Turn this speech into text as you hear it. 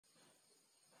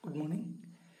Good morning.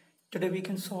 Today we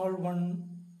can solve one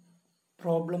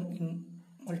problem in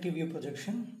multi-view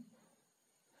projection.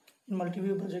 In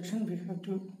multi-view projection we have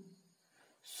to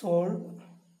solve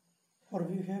or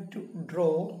we have to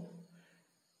draw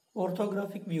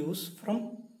orthographic views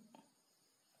from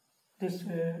this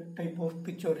type of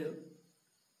pictorial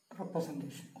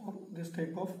representation or this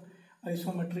type of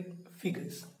isometric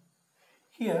figures.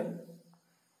 Here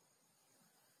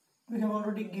we have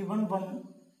already given one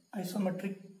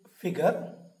isometric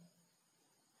figure.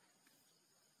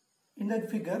 In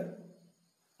that figure,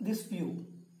 this view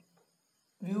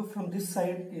from this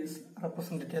side is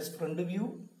represented as front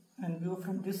view, and view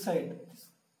from this side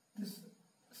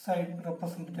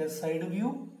represented as side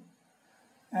view.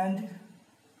 And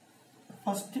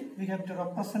first we have to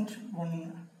represent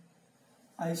one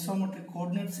isometric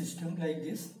coordinate system like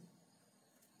this.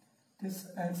 This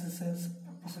axis is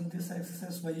represent this axis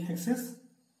as y-axis,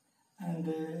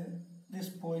 and this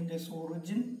point is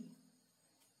origin,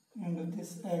 and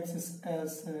this axis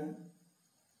as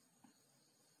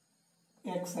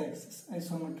x-axis,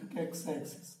 isometric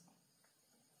x-axis,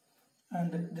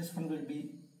 and this one will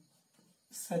be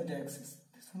z-axis.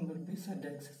 This one will be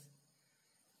z-axis.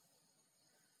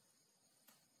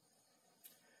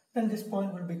 Then this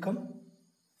point will become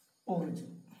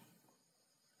origin.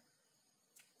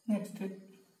 Next,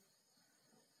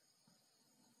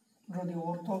 draw the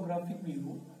orthographic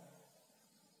view.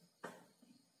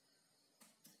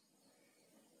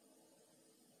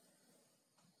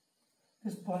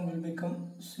 This point will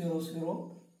become 0,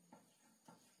 0.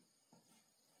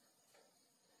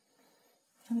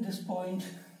 And this point,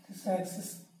 this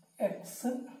axis x,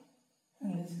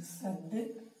 and this is z,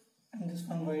 and this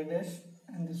one y dash,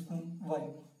 and this one y.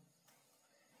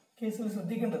 Case is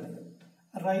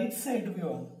right side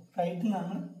view. Right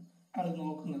now,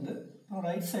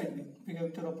 right side view. We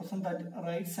have to represent that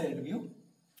right side view.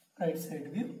 Right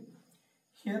side view.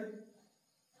 Here,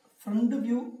 front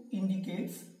view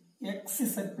indicates x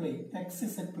is at plane. X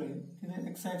is at plane. The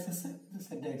x-axis, the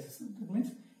z-axis. That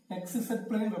means x is at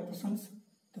plane represents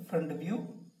the front view.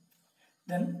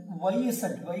 Then y is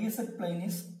at plane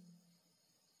is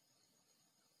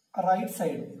a right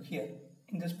side view. Here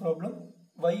in this problem,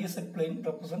 y is at plane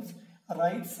represents a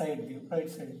right side view. Right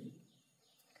side view.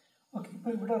 Okay,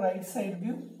 now we have right side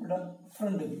view, we have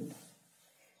front view.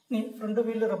 Now front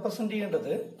view will represent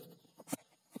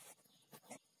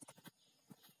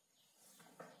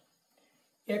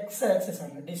x-axis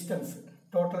and distance,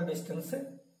 total distance.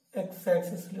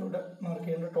 X-axis mark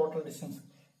total distance.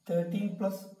 13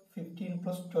 plus 15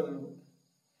 plus 12.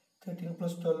 13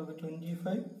 plus 12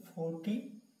 25,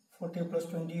 40, 40 plus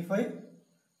 25,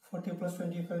 40 plus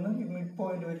 25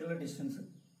 midpoint variable distance.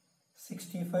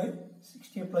 65,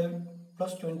 65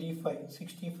 plus 25,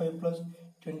 65 plus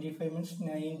 25 means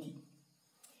 90.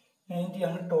 90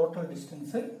 is total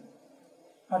distance.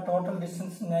 A total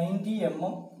distance 90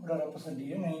 mm represent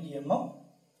 90 mm.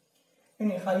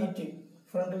 In height,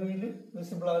 front wheel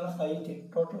visible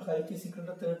height, total height is equal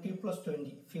to 30 plus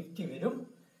 20, 50 verum.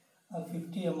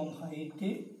 50 mm height,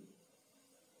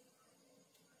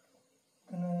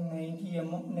 90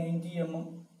 mm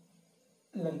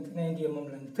length, 90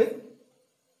 mm length,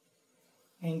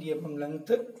 90 mm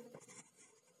length.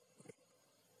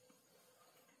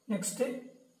 Next,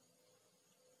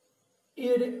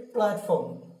 here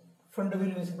platform, front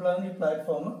wheel visible on the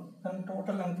platform, and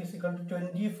total length is equal to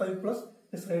 25 plus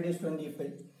this radius 25.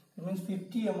 It means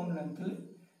 50 mm length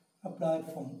a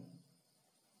platform.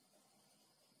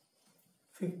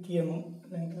 50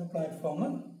 mm length of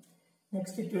platform.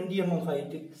 Next, 20 mm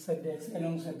height, z-axis,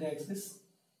 along z-axis.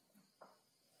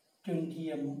 20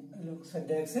 mm along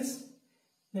z-axis.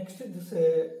 Next, this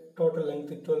total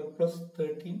length 12 plus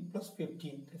 13 plus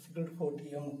 15, that's equal to 40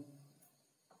 mm.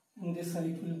 And this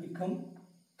height will become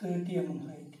 30 mm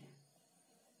height.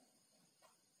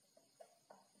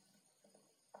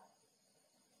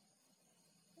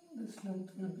 This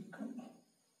length will become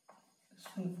this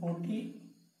one 40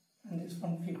 and this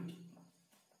one 50.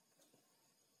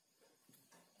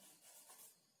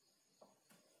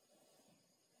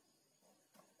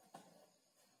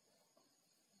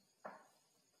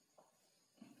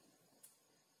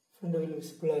 Front will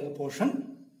visible in the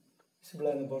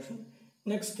portion.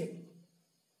 Next,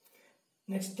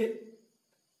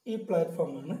 E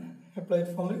platform, a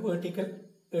platform vertical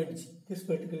edge. This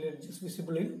vertical edge is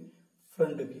visible in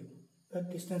front view.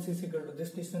 That distance is equal to,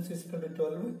 this distance is equal to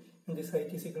 12 and this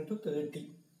height is equal to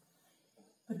 30.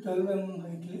 The 12 mm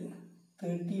height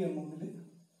 30 mm,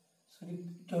 sorry,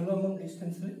 12 mm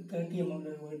distance 30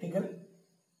 mm vertical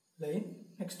line.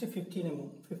 Next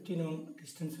 15 mm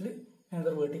distance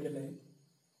another vertical line.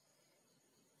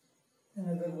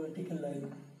 another vertical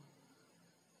line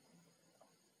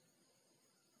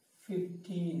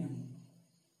 15 mm.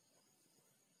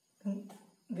 And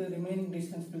the remaining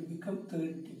distance will become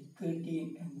 13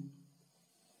 mm.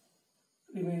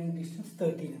 Remaining distance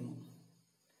 13 mm.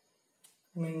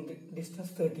 Remaining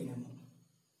distance 13 mm.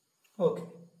 Okay.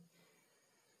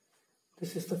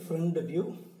 This is the front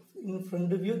view. In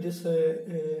front view, this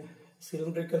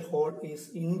cylindrical hole is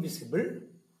invisible.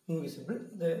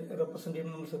 The representative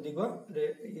numbers of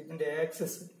the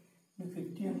axis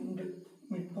 50 and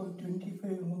midpoint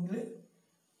 25 mm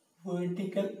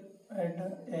vertical at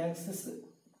axis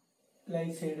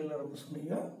like side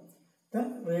representative.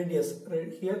 Then radius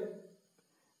right here.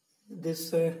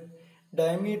 This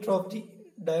diameter of the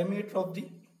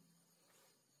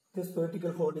this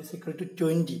vertical hole is equal to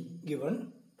 20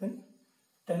 given. Then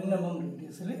 10 mm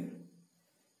radiusly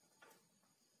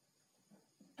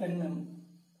 10 mm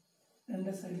and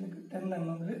the side like 10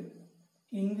 mm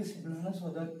invisible, so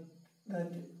that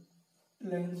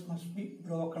lines must be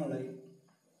broken line.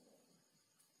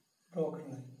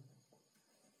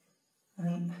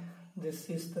 And this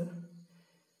is the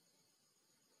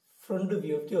front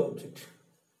view of the object.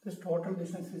 This total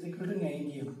distance is equal to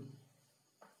 90 mm.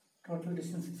 Total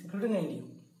distance is equal to 90 mm.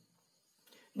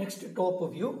 Next,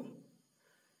 top view.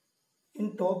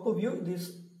 In top view,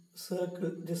 this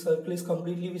circle is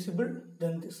completely visible.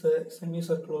 Then this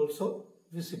semicircle also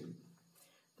visible.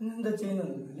 Then the chain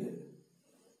value.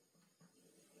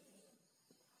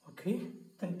 Okay.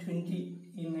 Then 90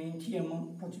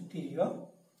 mm project area.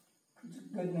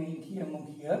 Project that 90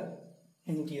 mm here.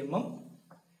 90 mm.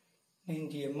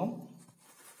 90 mm.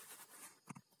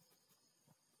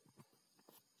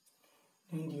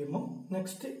 90 mm.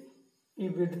 Next,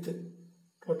 width.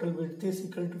 Total width is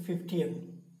equal to 50 mm.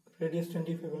 Radius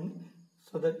 25 mm.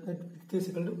 So that width is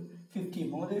equal to 50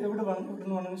 mm.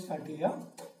 Everyone start here.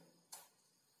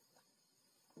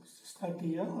 Start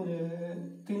here.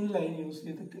 Thin line use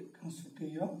it construct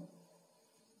here.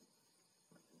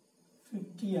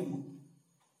 50 mm.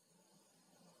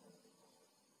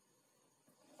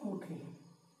 Okay.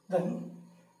 Then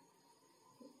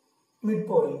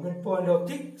midpoint of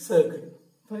the circle.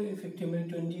 50 mm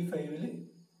 25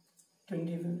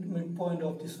 midpoint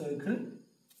of the circle.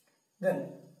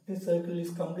 Then this circle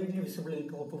is completely visible in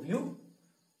top view.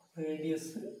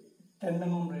 Radius 10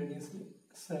 mm radius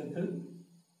circle.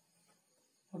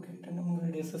 Okay, 10 mm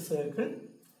radius circle.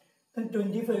 Then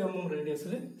 25 mm radius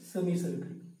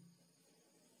semicircle.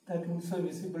 That also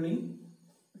visible in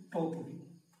top view.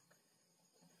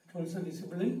 It also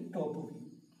visible in top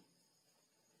view.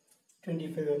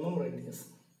 25 mm radius.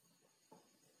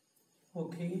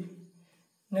 Okay.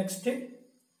 Next,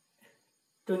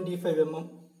 25 mm.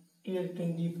 Here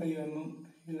 25 mm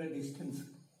here distance.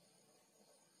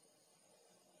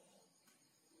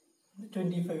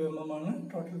 25 mm on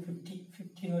total 50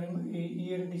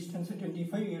 here distance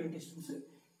 25, here distance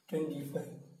 25.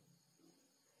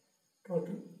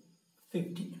 Total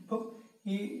 50. So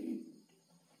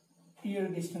here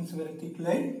distance very thick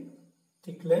line.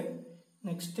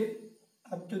 Next,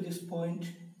 up to this point,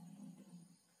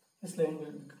 this line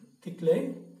will become thick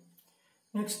line.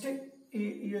 Next,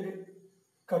 here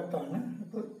cut on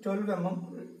 12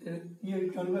 mm.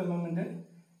 Here 12 mm in the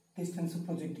distance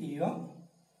project here.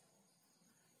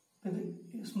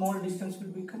 The small distance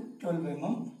will become 12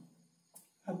 mm.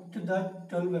 Up to that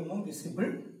 12 mm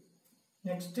visible.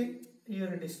 Next,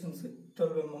 here distance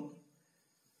 12 mm.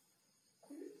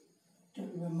 12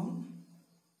 mm.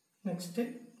 Next,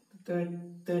 13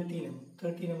 mm.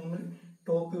 13 mm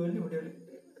top will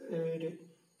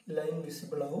line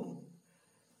visible.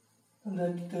 And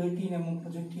that 13 mm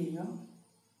project here.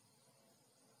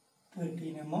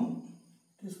 13 mm.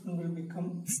 This one will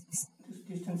become, this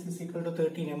distance is equal to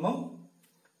 13 mm.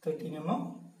 13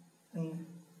 mm. And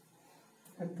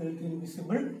at 13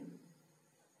 visible.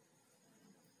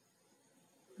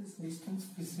 This distance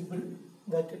visible.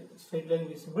 That straight line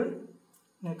visible.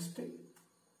 Next.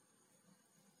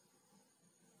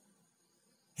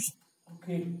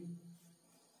 Okay.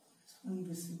 This one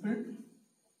visible.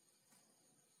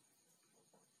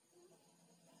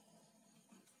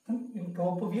 In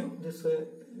top view, this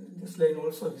line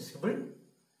also visible.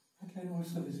 That line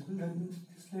also visible. That means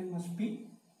this line must be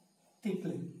thick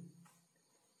line.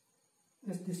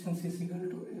 This distance is equal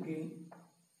to again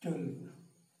 12.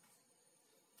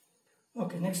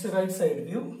 Okay, next right side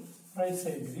view.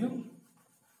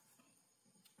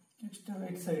 Next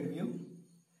right side view.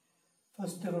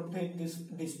 First rotate this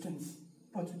distance.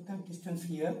 Project that distance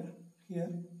here.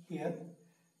 Then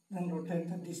rotate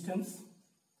the distance.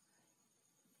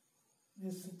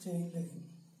 This chain line.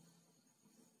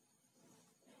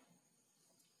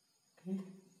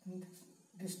 Okay, and this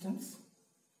distance.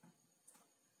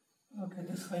 Okay,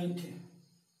 this height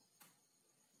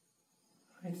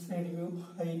side view,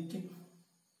 height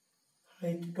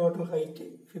total height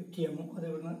 50 mm.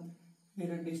 അതേപോലെ ഈ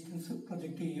ഒരു distance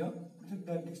project ചെയ്യുക. Project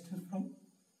that distance from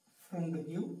front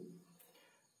view.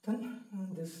 Then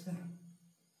this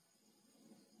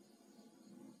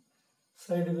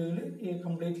side view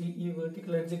completely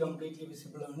vertical edge completely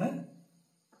visible ആണ്.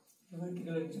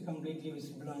 Vertical edge completely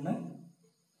visible ആണ്.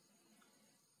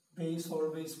 Base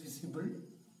always visible.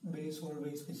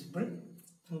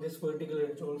 And this vertical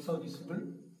edge also visible.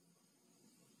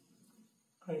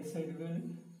 Right side view,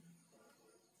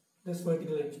 this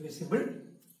vertical edge visible.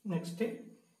 Next,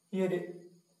 here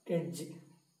edge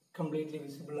completely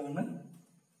visible ആണ്.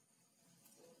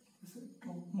 This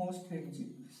topmost edge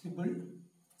visible.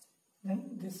 Then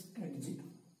this edge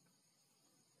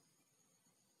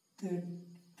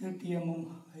 30 mm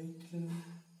height.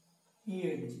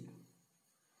 Edge,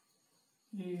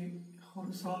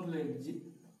 horizontal edge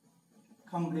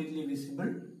completely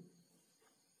visible.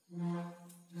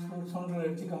 Horizontal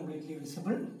edge completely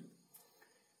visible.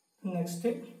 Next,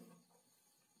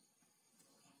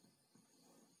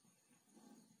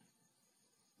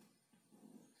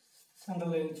 center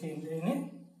line change line.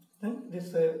 Then this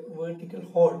vertical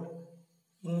hole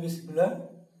invisible.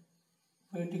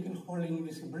 Vertical hole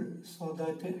invisible, so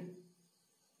that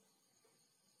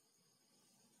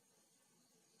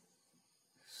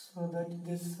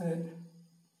this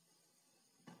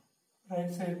right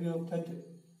side view of that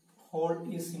hole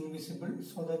is invisible,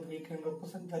 so that we can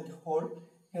represent that hole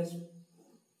as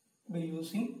by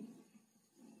using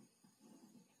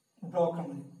broken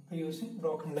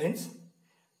lines.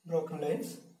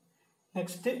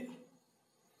 Next,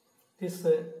 this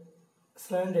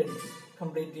slant edge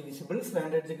completely visible.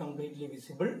 Slant edge completely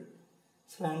visible.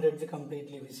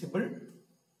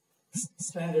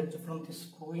 Slant edge from this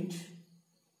point.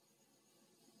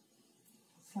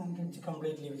 Slant edge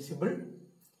completely visible.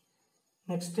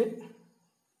 Next,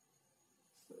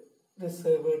 this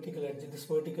vertical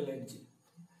edge.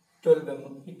 12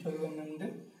 mm. 12 mm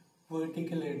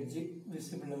vertical edge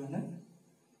visible ആണ്.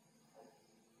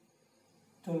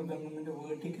 12 mm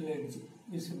vertical edge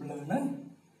visible ആണ്.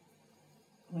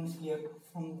 Means here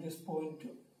from this point to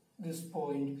this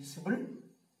point visible.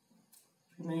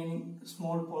 Remaining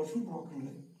small portion broken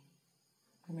line.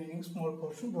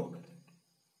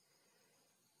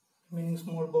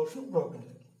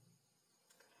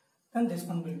 And this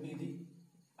one will be the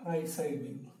right side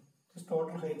view. This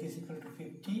total height is equal to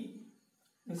 50.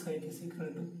 This height is equal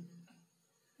to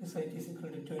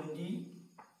 20,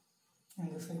 and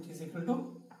this height is equal to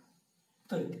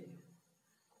 30.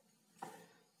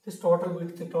 This total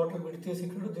width is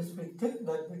equal to this width.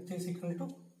 That width is equal to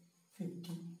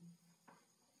 50.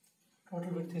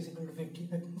 Total width is equal to 50.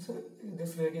 That means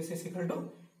this radius is equal to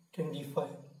 25.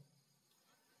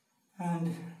 And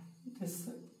this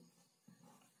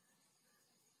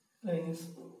line is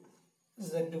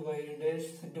z divided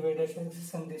axis,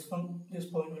 and this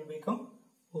point will become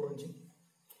origin.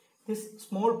 This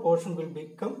small portion will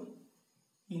become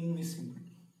invisible.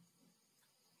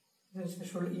 This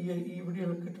usually ഈ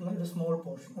വീഡിയോയിൽ കിട്ടുന്ന ഒരു small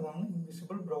portion, അതാണ്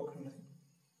invisible broken line.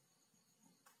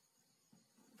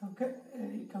 ഇതൊക്കെ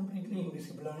completely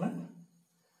invisible ആണ്.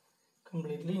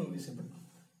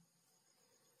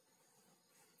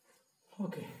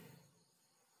 Okay.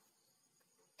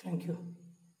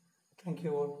 Thank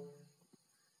you all.